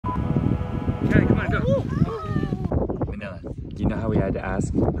how we had to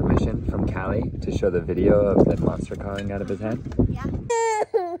ask permission from Callie to show the video of the monster crawling out of his head? Yeah.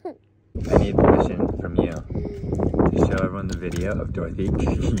 I need permission from you to show everyone the video of Dorothy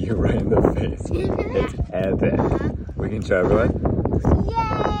kicking you right in the face. It's epic. We can show everyone?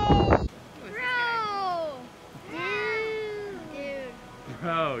 Yay!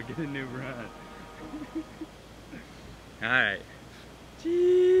 Bro, get a new run. Alright.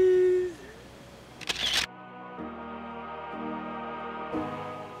 Cheese!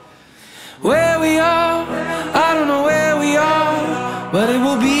 Where we are, I don't know where we are, but it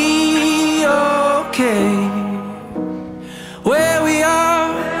will be okay. Where we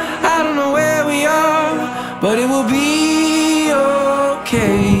are, I don't know where we are, but it will be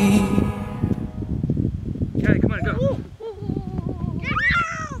okay. Callie, come on, go.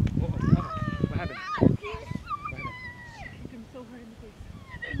 What happened?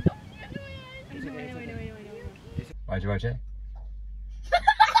 Why'd you watch it?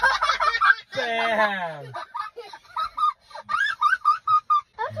 Bam!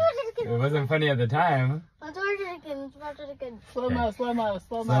 It wasn't funny at the time. Let's watch it again. Let's watch it again. Slow-mo, slow-mo,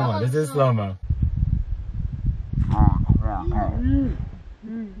 slow-mo. Slow-mo. This is slow-mo.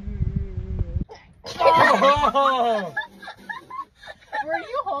 Oh! Were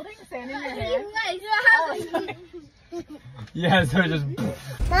you holding sand in your hand? Yeah, so just...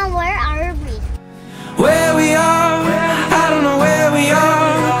 Mom, where are we? Where we are, I don't know where we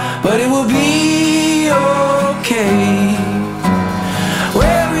are, but it will be okay.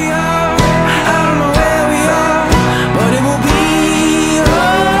 Where we are, I don't know where we are, but it will be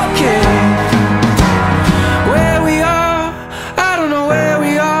okay. Where we are, I don't know where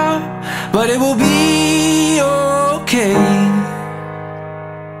we are, but it will be okay.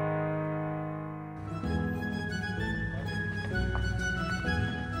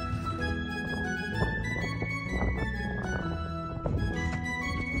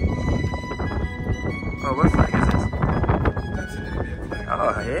 Oh, what flag is this?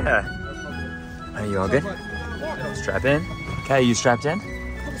 Oh, yeah. Are you all good? Yeah. Strap in? Okay, you strapped in?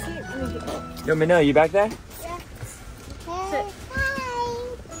 Come see it. Come here. Yo, Minnow, you back there? Yeah. Hey. Hi.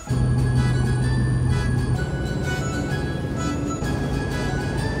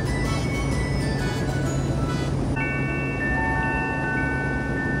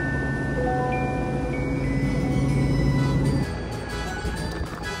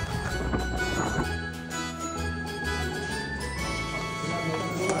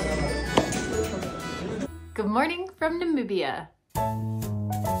 Good morning from Namibia.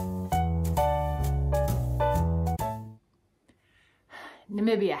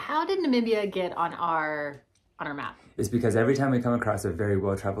 Namibia. How did Namibia get on our map? It's because every time we come across a very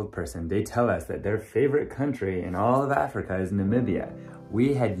well-traveled person, they tell us that their favorite country in all of Africa is Namibia.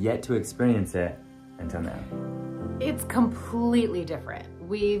 We had yet to experience it until now. It's completely different.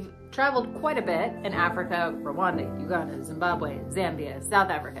 We've traveled quite a bit in Africa: Rwanda, Uganda, Zimbabwe, Zambia,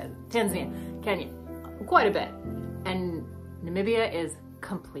 South Africa, Tanzania, Kenya. Quite a bit. And Namibia is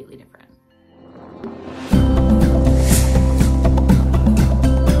completely different.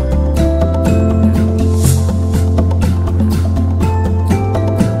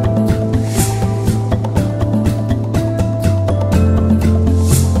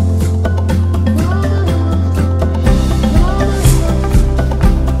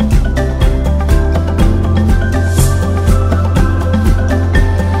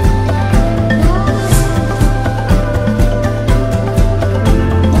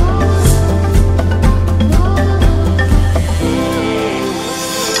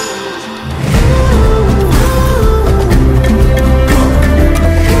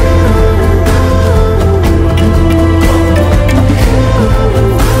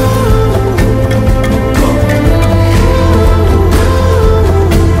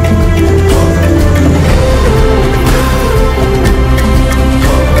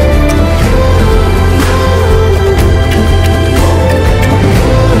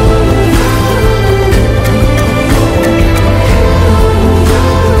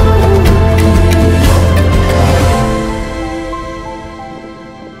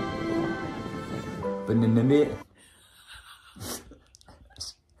 But Namibia,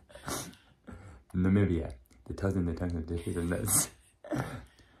 the toes and the tongue are different than this.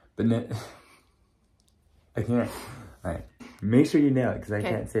 But I can't. Alright, make sure you nail it because I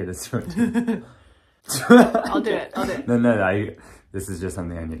can't say this one. I'll do it. I'll do it. No, this is just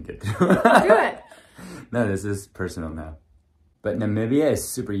something I need to get through. Do it. No, this is personal now. But Namibia is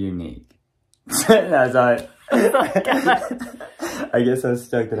super unique. That's all I guess I was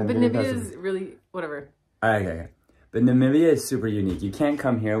stuck that I'm But getting Namibia past is really, whatever. Okay. But Namibia is super unique. You can't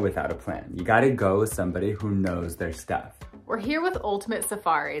come here without a plan. You gotta go with somebody who knows their stuff. We're here with Ultimate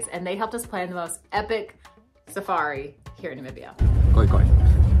Safaris, and they helped us plan the most epic safari here in Namibia. Koi koi.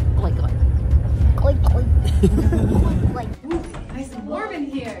 Like, Oi, oi. Oi. nice and warm in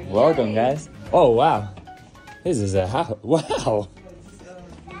here. Welcome, guys. Oh, wow. This is a house. Wow.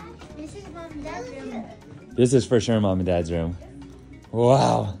 This is Mom and Dad's room. This is for sure Mom and Dad's room.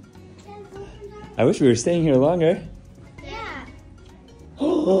 Wow. I wish we were staying here longer. Yeah.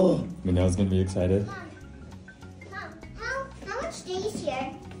 Oh, Manel's gonna be excited. Mom, how much stays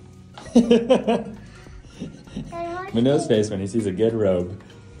here? Manel's face when he sees a good robe.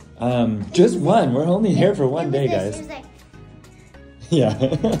 Just one. We're only here for one day, guys. It was like, Yeah.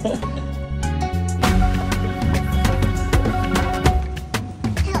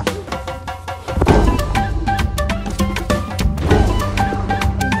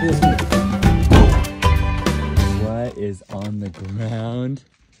 What is on the ground?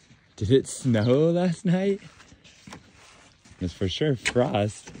 Did it snow last night? It's for sure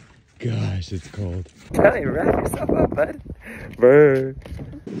frost. Gosh, it's cold. Kelly, wrap yourself up, bud. Brr.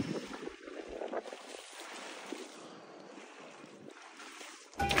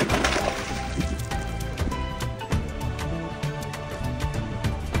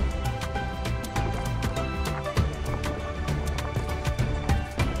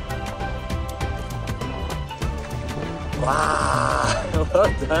 Wow,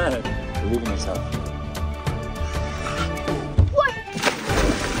 well done. Believe in yourself. what?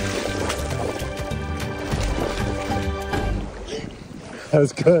 That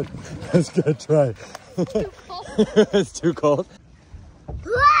was good. That was good. Try. It's too cold.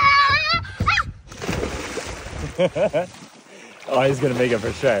 Oh, he's gonna make it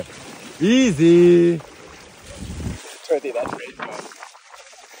for sure. Easy. Dorothy, that's rage mode.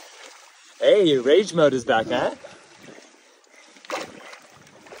 Hey, rage mode is back, huh?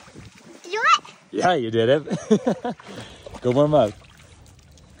 Do it? Yeah, you did it. Go warm up.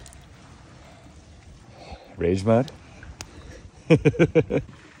 Rage mode.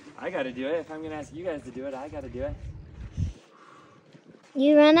 I gotta do it. If I'm gonna ask you guys to do it, I gotta do it.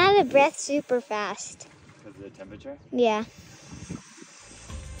 You run out of breath super fast. Because of the temperature? Yeah.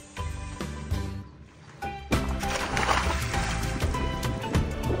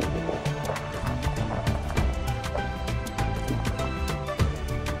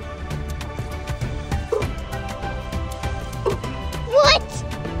 What?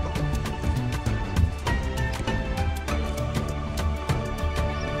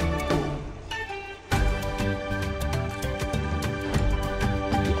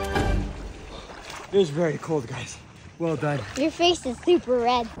 It was very cold, guys. Well done. Your face is super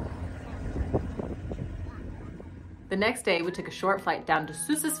red. The next day, we took a short flight down to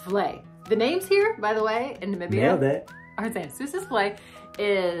Sossusvlei. The names here, by the way, in Namibia Nailed it. are insane. Sossusvlei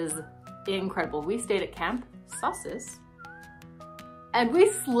is incredible. We stayed at Camp Sossus, and we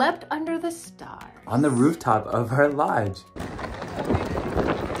slept under the stars. On the rooftop of our lodge.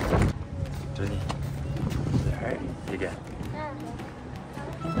 Jenny, is it hurt? You good?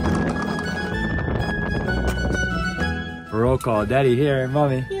 Roll call. Daddy here.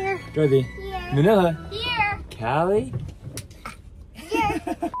 Mommy. Here. Dorothy. Here. Manila. Here. Callie. Here.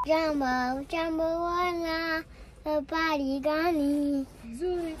 Jumbo, jumbo, wana, the body gani.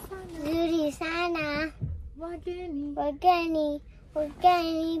 Zuri sana. Wageni,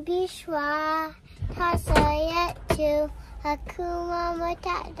 wageni bishwa. Tasa yetu. Hakuma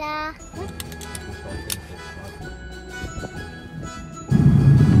matata.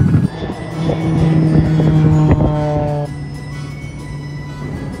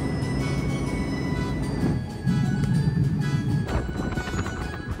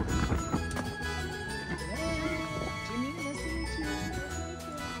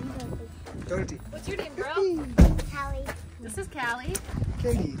 Dorothy. What's your name, bro? Callie. This is Callie.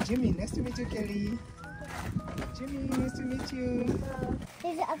 Kelly. Jimmy, nice to meet you, Kelly. Jimmy, nice to meet you.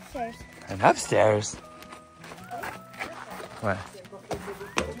 He's upstairs. And upstairs. What?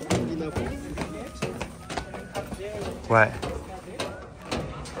 What?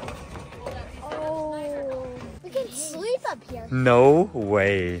 Oh. We can sleep up here. No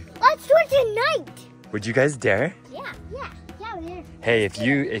way. Let's do it tonight. Would you guys dare? Yeah, we're here. Hey, if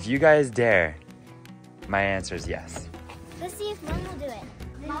you guys dare, my answer is yes. Let's see if Mom will do it.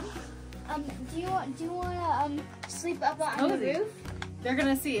 Mom, do you want to sleep up on the Cozy. roof? They're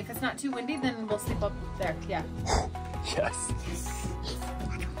gonna see. If it's not too windy, then we'll sleep up there. Yeah. Yes.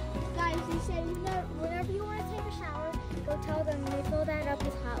 Guys, he said whenever you want to take a shower, go tell them they fill that up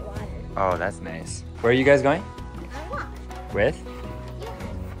with hot water. Oh, that's nice. Where are you guys going? I walk. With?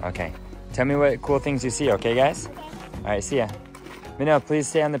 Yeah. Okay. Tell me what cool things you see, okay, guys? Okay. All right, see ya. Minnow, please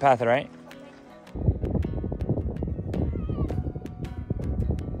stay on the path, all right?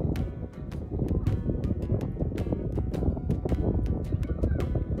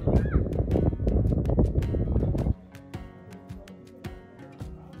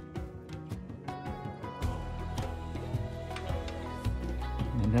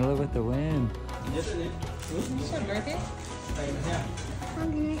 Manila with the wind. So Dorothy? Can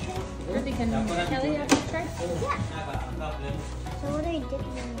I show? Dorothy, can Kelly have this try? Yeah. So what are you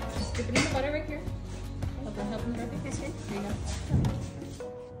dipping in this? Dip it in the butter right here. Help him, Dorothy. That's good. Here you go.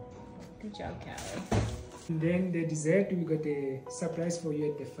 Good job, Callie. And then the dessert, we got a surprise for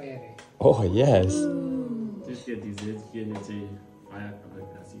you at the fire. Oh, yes. Just get dessert here and say fire covered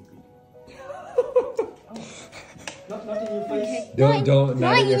nasi. Not in your face. Don't,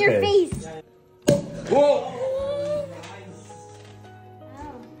 Not in your face. Whoa!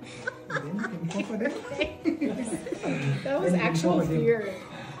 And then can you go for that? That was actual fear.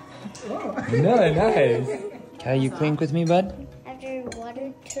 Oh. No, nice. Can you clink with me, bud? After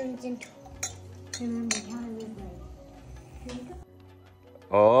water turns into... Remember how it was like...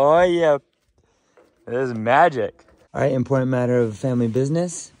 Oh, yep. This is magic. All right, important matter of family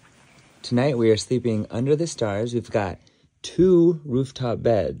business. Tonight we are sleeping under the stars. We've got 2 rooftop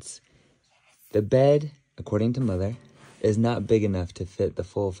beds. The bed, according to Mother, is not big enough to fit the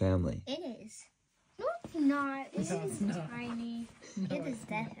full family. It is. No, it's not. It is tiny. It is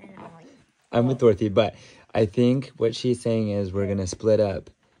definitely. I'm with Dorothy, but I think what she's saying is we're going to split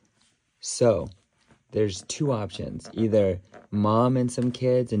up. So there's 2 options. Either mom and some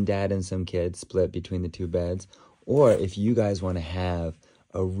kids and dad and some kids split between the 2 beds. Or if you guys want to have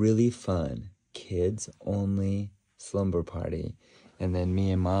a really fun kids-only slumber party, and then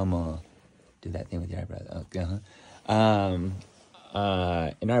me and mom will do that thing with your eyebrows.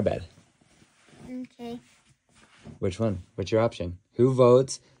 In our bed. Okay. Which one? What's your option? Who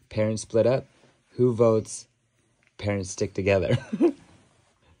votes parents split up? Who votes parents stick together?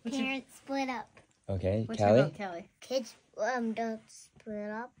 Parents split up. Okay, What's your Callie? vote, Kelly? Kids don't split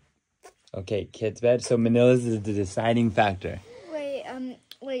up. Okay, kids' bed. So Manila's is the deciding factor.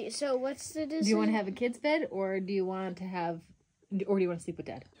 Wait, so what's the decision? Do you want to have a kid's bed, or do you want to have, or do you want to sleep with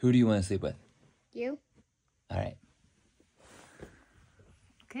Dad? Who do you want to sleep with? You? All right.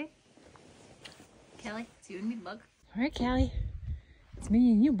 Okay. Kelly, it's you and me, bug. All right, Callie. It's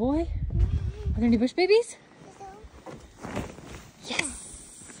me and you, boy. Are there any bush babies?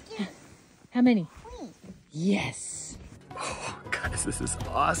 Yes. How many? Yes. Oh, guys, this is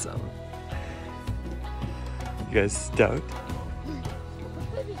awesome. You guys stoked?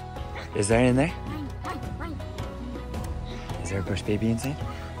 Is there in there? Is there a bush baby inside?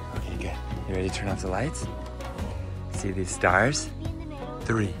 Okay, good. You ready to turn off the lights? See these stars?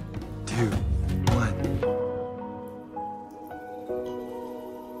 3, 2, 1.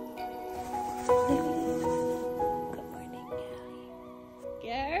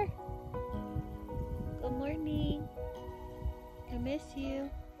 Gar? Good morning. I miss you.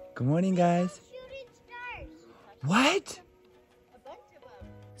 Good morning, guys. Shooting stars. What?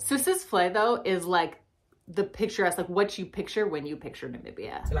 Swis's flay, though, is like the picturesque, like what you picture when you picture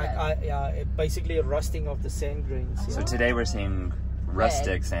Namibia. It's like basically a rusting of the sand grains. Yeah. So today we're seeing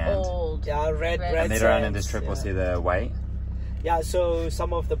rustic sand. Old. Yeah, red And later on in sands, this trip we'll yeah. see the white. Yeah, so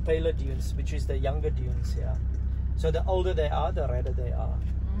some of the paler dunes, which is the younger dunes, yeah. So the older they are, the redder they are.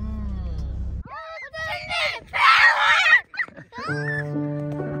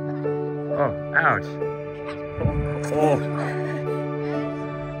 Oh, ouch. Oh.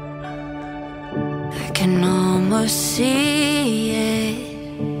 I can almost see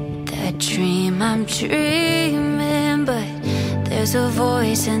it, that dream I'm dreaming, but there's a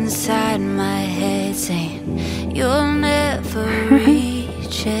voice inside my head saying you'll never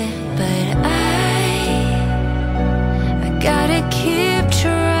reach it. But I gotta keep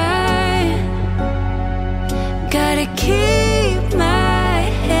trying, gotta keep my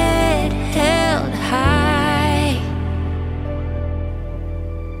head held high.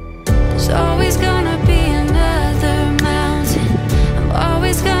 There's always gonna be another mountain. I'm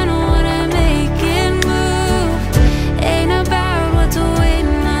always gonna wanna make it move. Ain't about what's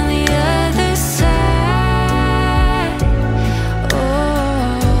waiting on the other side. Oh,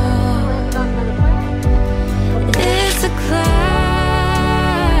 it's a climb.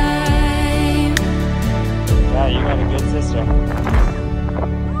 Yeah, you got a good sister.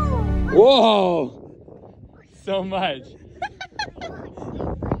 Whoa! So much.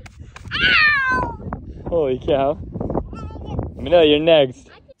 Holy cow. Manila, you're next.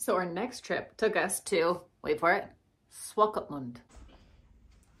 So our next trip took us to, wait for it, Swakopmund.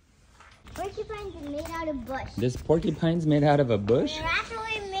 Porcupines are made out of bush. This porcupine's made out of a bush? They're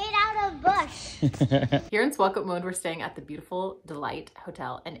actually made out of bush. Here in Swakopmund, we're staying at the beautiful Delight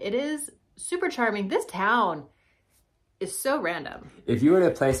Hotel, and it is super charming. This town is so random. If you were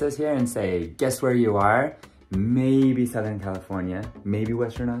to place us here and say, guess where you are? Maybe Southern California, maybe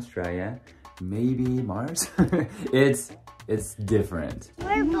Western Australia, maybe Mars. It's different.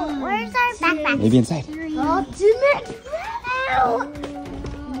 Where's our backpack? Maybe inside. Ultimate travel.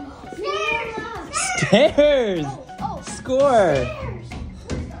 Stairs! Score!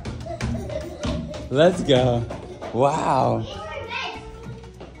 Let's go. Wow.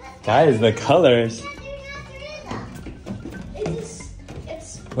 Guys, the colors.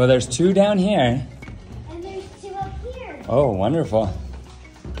 Well, there's 2 down here. And there's 2 up here. Oh, wonderful.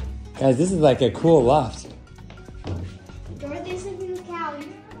 Guys, this is like a cool loft. Dorothy's looking at Callie.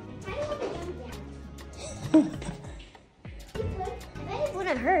 I don't want to jump down. You could. It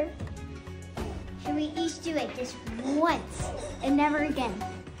wouldn't hurt. Should we each do it just once and never again?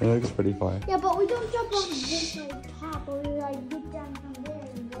 It looks pretty far. Yeah, but we don't jump on this like top, or we like get down from there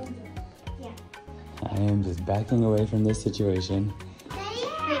and go there. Yeah. I am just backing away from this situation.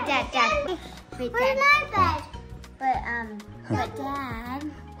 Wait, Dad. Wait, Dad. Where's my bed? But Dad.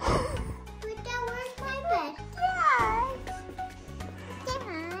 But Dad, where's my bed? Dad.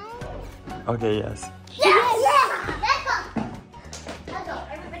 Dad. Okay, yes. Yeah. Let's go. Let's go,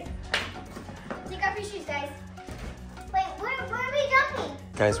 everybody. Take off your shoes, guys. Wait, where are we jumping?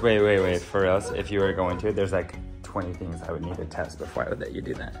 Guys, wait. For us, if you were going to, there's like 20 things I would need to test before I would let you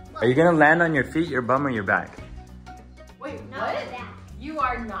do that. Are you gonna land on your feet, your bum, or your back? Wait, Not what? like that. You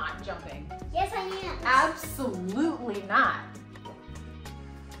are not jumping. Yes, I am. Absolutely not.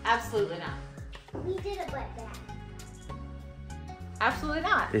 Absolutely not. We did it like that. Absolutely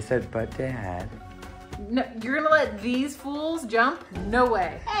not. They said, but Dad. No, you're gonna let these fools jump? No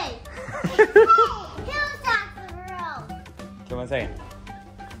way. Hey. Hey, who's that for real? Come on, say it.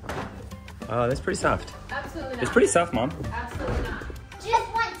 Oh, that's pretty soft. Absolutely not. It's pretty soft, Mom. Absolutely not.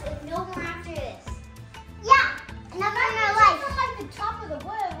 Just once, and no more after this. Yeah. Never in our life. Like the top of the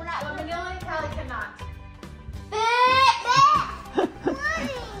wood. We're not. Well, Manila and Callie cannot.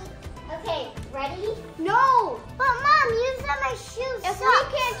 Okay, ready? No. But Mom, you said my shoes If we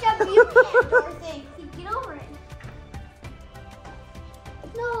can't jump, you can't, Dorothy. Get over it.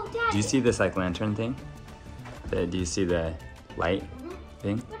 No, Dad. Do you see this like lantern thing? Do you see the light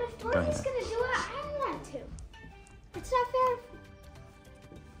thing? But if Go Dorothy's ahead. gonna do it, I want to. It's not fair.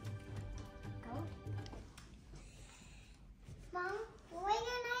 Go. Mom, why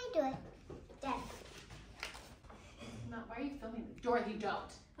didn't I do it? Dad. No, why are you filming? Dorothy,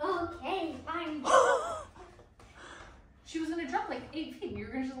 don't. Okay, fine. She was gonna jump like 8 feet. You're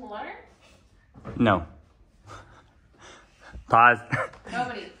gonna just let her? No. Pause.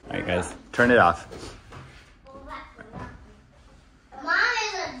 Nobody. All right, guys, turn it off. Mom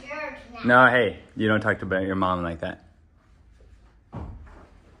is a jerk now. No, hey, you don't talk about your mom like that.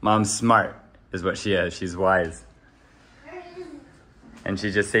 Mom's smart, is what she is. She's wise. And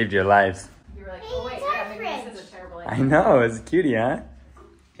she just saved your lives. You were like, Hey, oh wait, it's our yeah, maybe this fridge. is a terrible idea. I know, it's a cutie, huh?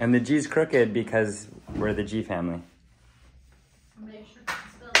 And the G's crooked because we're the G family. Make sure to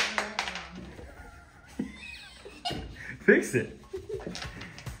spell it right. Fix it.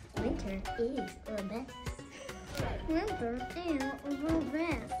 Winter is the best. Winter is the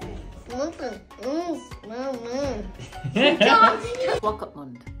best. Winter is the best.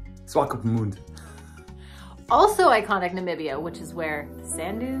 Swakopmund. Swakopmund. Also iconic Namibia, which is where the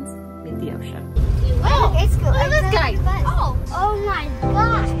sand dunes meet the ocean. Oh, it's good. Look at this guy. Oh my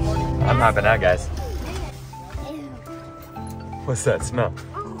gosh. I'm hopping out, guys. What's that smell?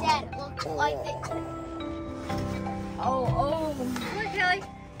 Dad, look like it. Oh. Look, Kelly.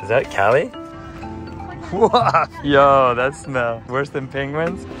 Is that Callie? Wow. Yo, that smell. Worse than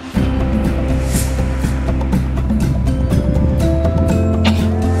penguins?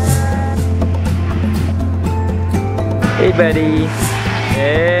 Hey, buddy.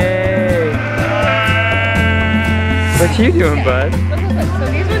 Hey. What you doing, bud? Look. So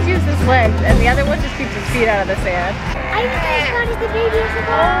these ones use this leg, and the other one just keeps his feet out of the sand. I think God is the babiest of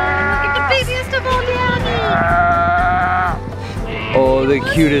all. Look at the babiest of all, Daddy. Oh, the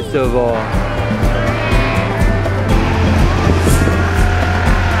cutest of all.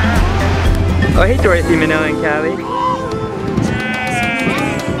 Oh, hey, Dorothy, Manila, and Callie.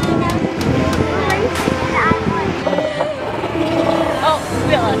 Oh,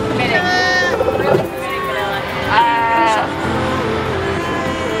 Manila, really Manila.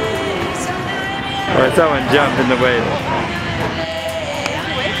 Or someone jumped in the wave.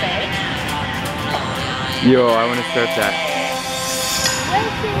 Yo, I want to surf that.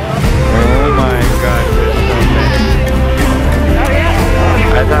 Oh my gosh, there's so many.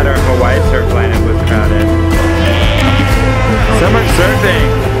 I thought our Hawaii surf lineup was crowded. Summer surfing!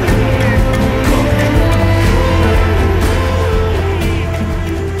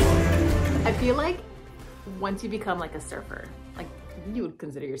 I feel like once you become like a surfer, like you would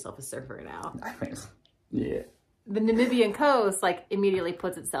consider yourself a surfer now. Yeah. The Namibian coast like immediately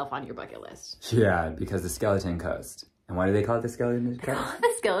puts itself on your bucket list. Yeah, because the Skeleton Coast. And why do they call it the Skeleton Coast?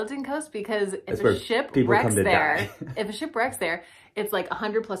 The Skeleton Coast because if That's a where ship people wrecks come to there, die. if a ship wrecks there, it's like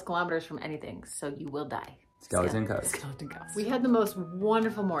 100+ kilometers from anything, so you will die. Skeleton Coast. Skeleton Coast. We had the most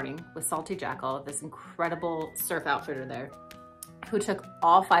wonderful morning with Salty Jackal, this incredible surf outfitter there, who took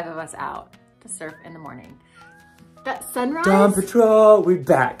all 5 of us out to surf in the morning. That sunrise. Dawn Patrol, we're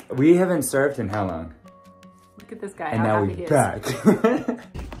back. We haven't surfed in how long? Look at this guy. And how now happy he we're is.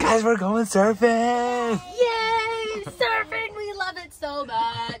 back. Guys, we're going surfing. Yay! Surfing! We love it so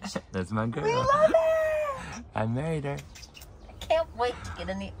much. That's my girl. We love it. I married her. I can't wait to get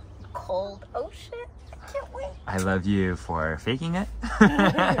in the cold ocean. I can't wait. I love you for faking it.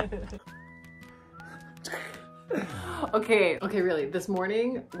 Okay, really, this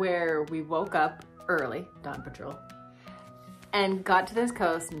morning where we woke up early, Dawn Patrol, and got to this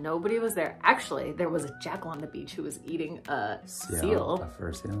coast, nobody was there. Actually, there was a jackal on the beach who was eating a seal. A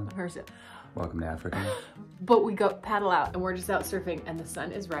fur seal. A fur seal. Welcome to Africa. But we go paddle out and we're just out surfing and the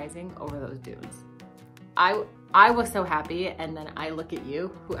sun is rising over those dunes. I was so happy, and then I look at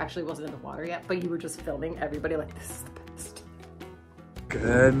you, who actually wasn't in the water yet, but you were just filming everybody like, this is the best.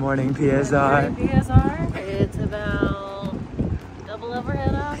 Good morning, PSR. Good morning, PSR. It's about double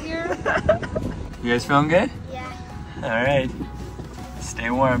overhead out here. You guys feeling good? Yeah. All right. Stay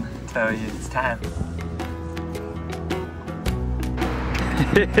warm. Tell you it's time.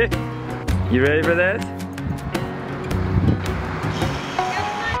 You ready for this?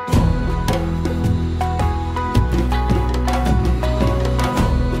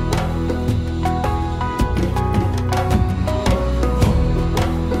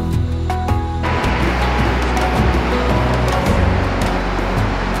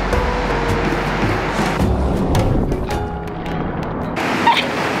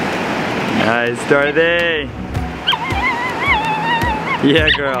 Nice, Dorothy. Yeah,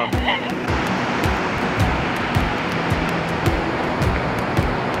 girl.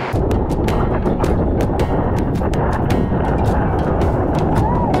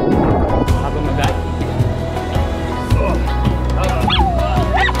 Hop on my back.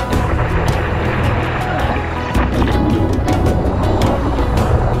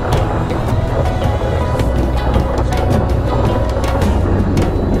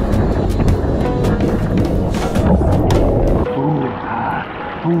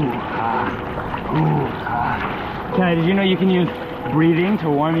 Kenny, did you know you can use breathing to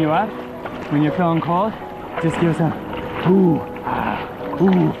warm you up when you're feeling cold? Just give us a ooh, ah,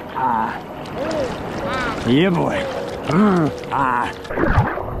 ooh, ah. Yeah, boy. Ah.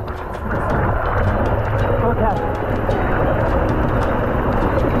 Okay.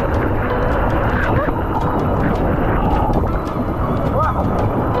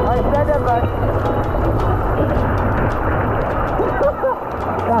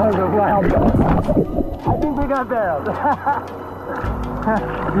 That was a wild one. I think we got barrels.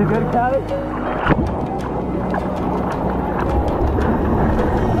 You good, Callie?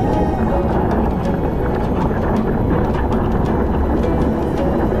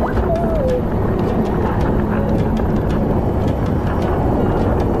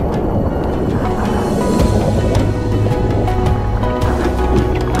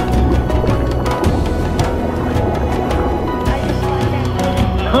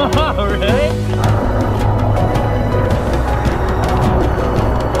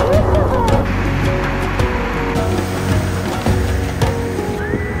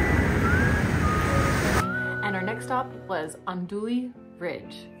 Was Unduli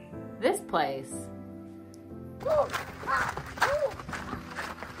Ridge. This place.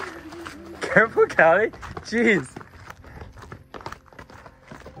 Careful, Callie. Jeez.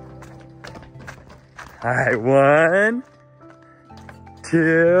 All right, 1,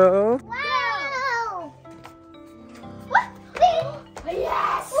 2. Wow! What?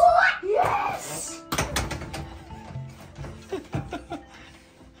 Yes! Yes!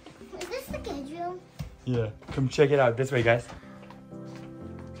 Is this the kids' room? Yeah, come check it out. This way, guys.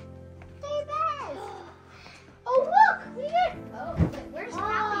 Hey, Beth! Oh, look! We did. Oh, wait, where's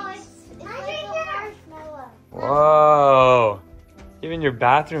Callie? It's like a marshmallow. Whoa. Even your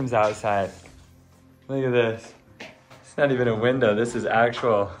bathroom's outside. Look at this. It's not even a window. This is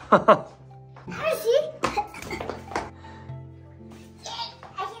actual. How is she? I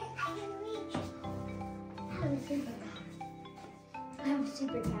can reach. I'm a super cat. I'm a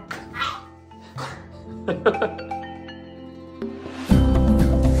super cat.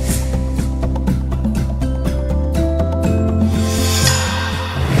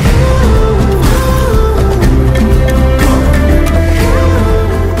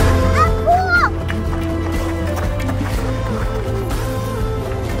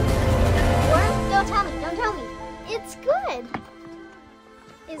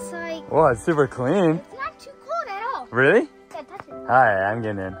 it's super clean. It's not too cold at all. Really? Yeah, touch it. Hi, I'm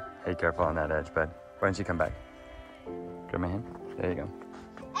getting in. Hey, careful on that edge, bud. Why don't you come back? Grab my hand. There you go.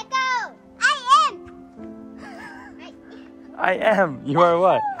 Echo! I am. You are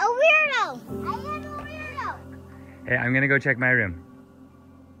what? A weirdo! I am a weirdo! Hey, I'm gonna go check my room.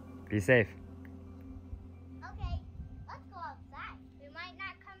 Be safe. Okay, let's go outside. We might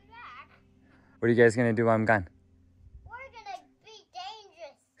not come back. What are you guys gonna do while I'm gone? We're gonna be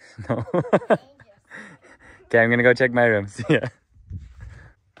dangerous. No. Dangerous. Okay, I'm gonna go check my room. See ya.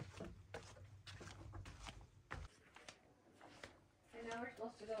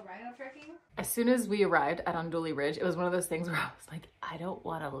 As soon as we arrived at Unduli Ridge, it was one of those things where I was like, I don't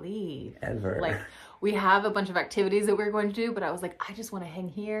want to leave. Ever. Like, we have a bunch of activities that we're going to do, but I was like, I just want to hang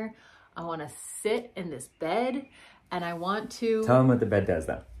here. I want to sit in this bed, and I want to... Tell them what the bed does,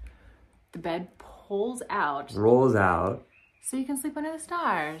 though. The bed pulls out. Rolls out. So you can sleep under the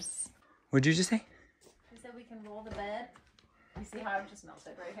stars. What'd you just say? I said we can roll the bed. You see how I've just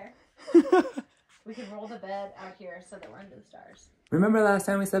melted right here? We can roll the bed out here so that we're under the stars. Remember last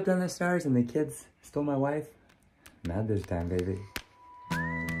time we slept under the stars and the kids stole my wife? Not this time, baby.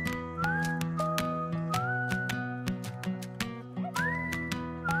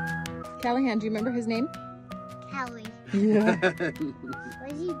 Callahan, do you remember his name? Callie. Yeah.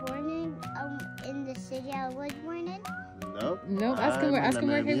 Was he born in the city I was born in? No, ask him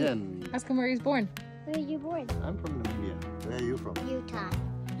where he's born. Where were you born? I'm from Namibia. Where are you from? Utah.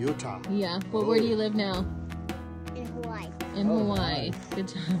 Utah. Yeah, but where do you live now? In Hawaii. In Hawaii. Good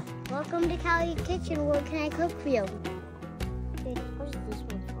job. Welcome to Callie's Kitchen. What can I cook for you? What's this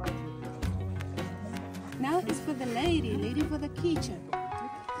one for? Now it's for the lady for the kitchen.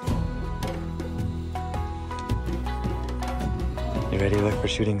 You ready to look for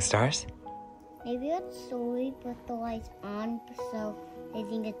shooting stars? Maybe let's sleep with the lights on so they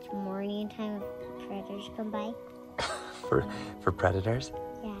think it's morning time if predators come by. For predators?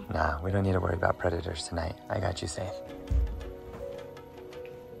 Yeah. Nah, we don't need to worry about predators tonight. I got you safe.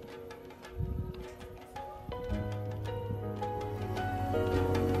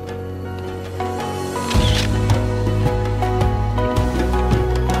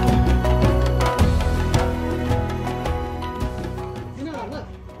 No, look.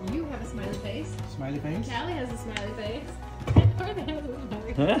 You have a smiley face. Smiley face? Callie has a smiley face.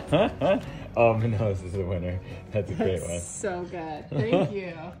 Oh, Manos is the winner. That's a great one. So good. Thank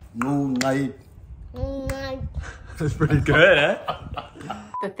you. Moonlight. That's pretty good, huh?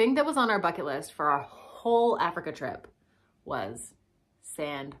 The thing that was on our bucket list for our whole Africa trip was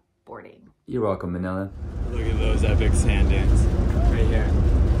sandboarding. You're welcome, Manila. Look at those epic sand dunes right here.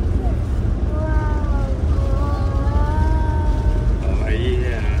 Oh,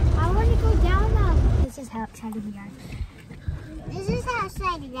 yeah. I want to go down now. This is how outside of the yard. This is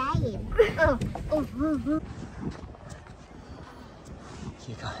outside of that yard.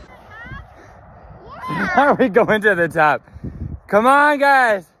 Keep going. How are we going to the top? Come on,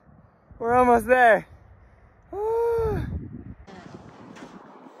 guys. We're almost there.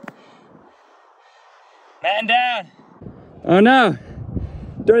 Man down. Oh no.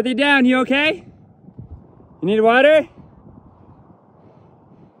 Dorothy down, you okay? You need water?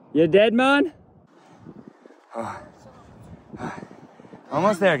 You dead, Mon?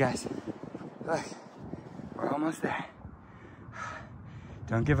 Almost there, guys. Look, we're almost there.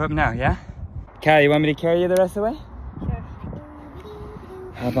 Don't give up now, yeah? Callie, you want me to carry you the rest of the way? Sure.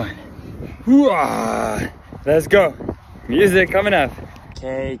 Hop on. Hoo-ah! Let's go. Music coming up.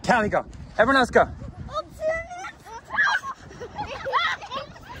 Okay, Callie, go. Everyone else go.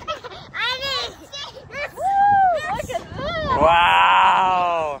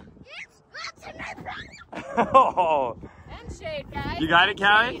 Wow! Oh. Handshake, guys. You got it,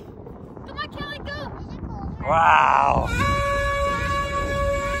 Callie? Come on, Callie, go. Wow!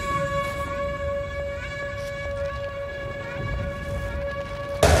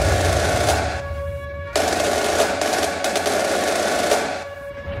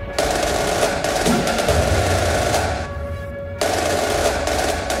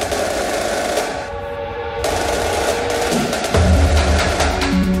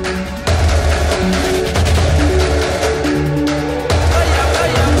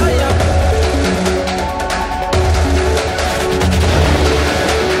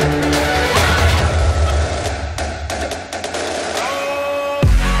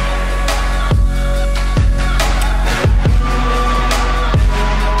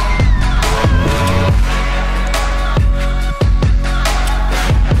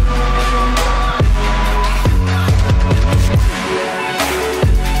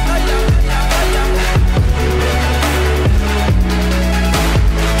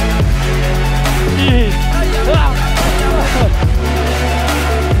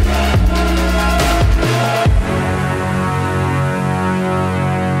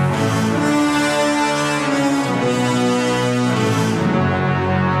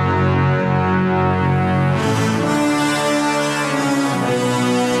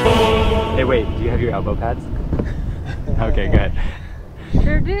 Hey, wait, do you have your elbow pads? Okay, good.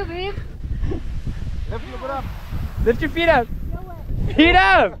 Sure do, babe. Lift your feet up. Feet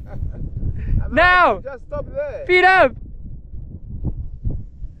up! Now! Just stop there. Feet up!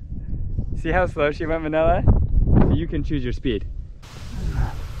 See how slow she went, Manila? So you can choose your speed.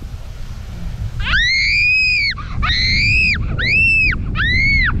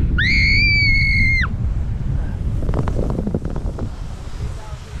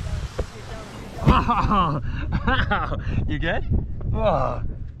 Oh, you good? Whoa.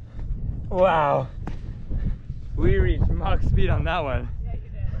 Wow. We reached Mach speed on that one. Yeah, you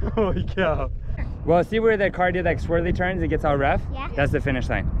did. Holy cow. Well, see where the car did like swirly turns, it gets all rough? Yeah. That's the finish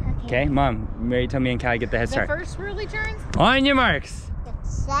line. Okay, Mom, Mary, tell me and Callie get the head start. The first swirly turns? On your marks.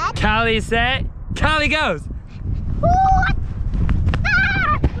 Set. Callie set. Callie goes.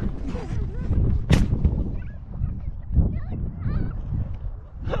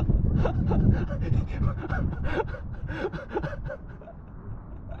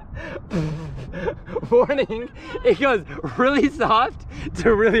 Warning, it goes really soft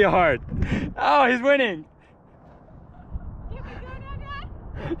to really hard. Oh, he's winning. Here we go now,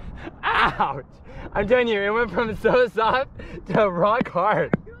 Dad. Ouch. I'm telling you, it went from so soft to rock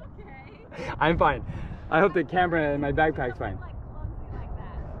hard. Are you okay? I'm fine. I hope the camera in my backpack's fine.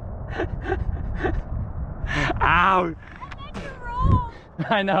 Ow.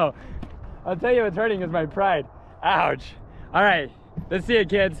 I know. I'll tell you what's hurting is my pride. Ouch. All right, let's see it,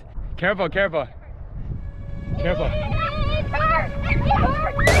 kids. Careful, careful. Careful.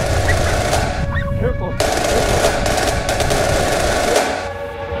 Careful.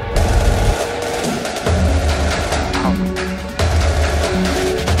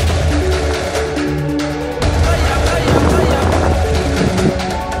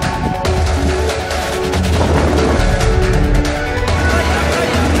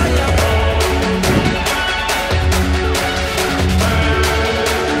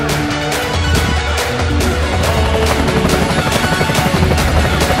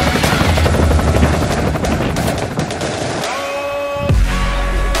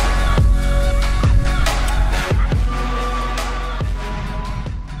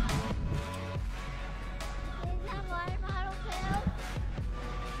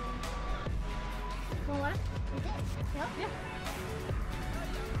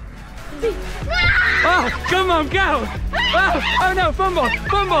 Oh, come on, go! Oh no, fumble,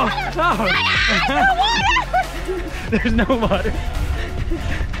 fumble! Oh. There's no water.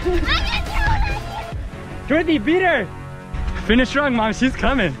 Dorothy, beat her! Finish strong, Mom, she's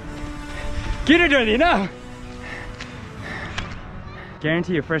coming. Get her, Dorothy, no!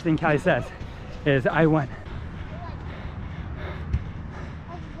 Guarantee you, first thing Callie says is, I won.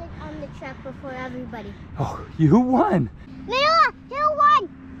 I was on the track before everybody. Oh, you won! Minoa, who won?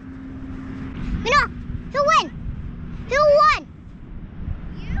 Minoa, who won? Who won?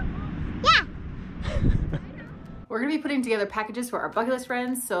 You? Yeah. We're gonna be putting together packages for our bucket list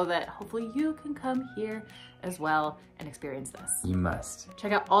friends so that hopefully you can come here as well and experience this. You must.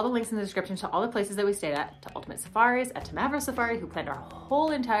 Check out all the links in the description to all the places that we stayed at, to Ultimate Safaris, at Tamavro Safari, who planned our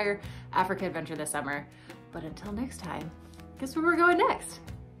whole entire Africa adventure this summer. But until next time, guess where we're going next?